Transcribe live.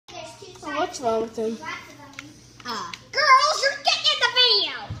What's wrong with him? Girls, you're getting in the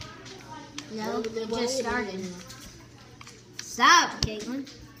video. No, it just started. Stop,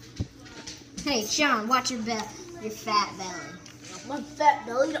 Caitlin. Hey, Sean, watch your fat belly. My fat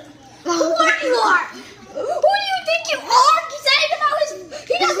belly. Who are you? Who do you think you are? He's saying about his.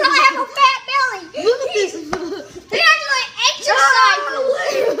 He does not have a fat belly. Look at this. He actually exercises.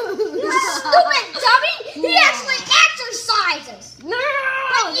 You stupid dummy. He actually exercises. No.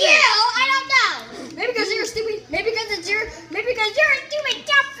 But you, I don't know. Maybe because you're stupid. Maybe because you're a stupid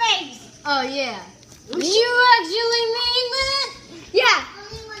dumb face. Oh, yeah. You actually mean that? Yeah.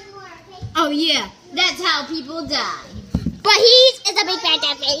 Oh, yeah. That's how people die. But he's a big fat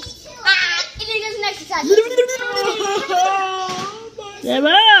dumb face. And he doesn't exercise.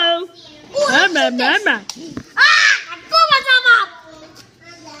 Hello. I blew myself up.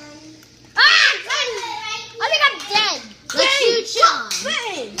 I think I'm dead. Let's shoot Sean.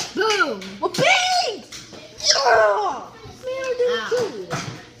 Bang. Boom. Well, bang. Yeah.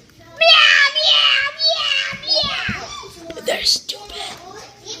 Meow, meow, meow, meow. They're stupid.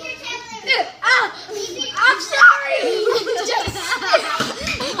 I'm sorry.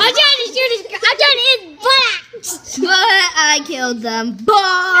 I'm trying to shoot his. I'm trying to hit his butt. But I killed them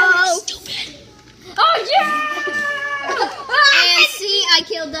both. Stupid. Oh yeah. And see, I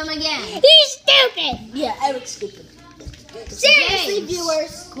killed them again. He's stupid. Yeah, Eric's stupid. Seriously, James,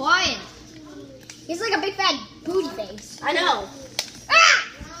 viewers. Quiet. He's like a big fat booty face. I know.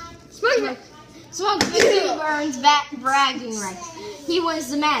 Smoke 50 burns back bragging rights. He wins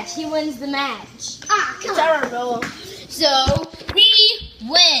the match. He wins the match. Come on. Terrible. So he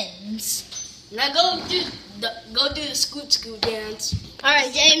wins. Now go do the scoot dance. All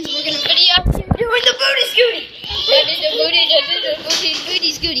right, James, we're gonna video you doing the booty scooty.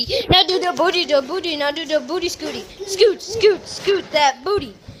 Now do the booty scooty. Now do the booty. Now do the booty scooty. Scoot that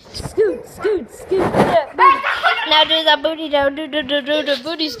booty. Scoot that booty. Now do the booty. Now do the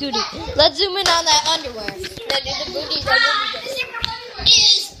booty scooty. Let's zoom in on that underwear. Now do the booty.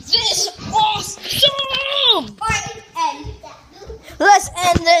 Is this awesome? Let's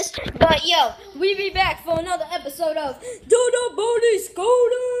end this. But yo, we be back for another episode of Do the Booty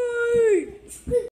Scooty.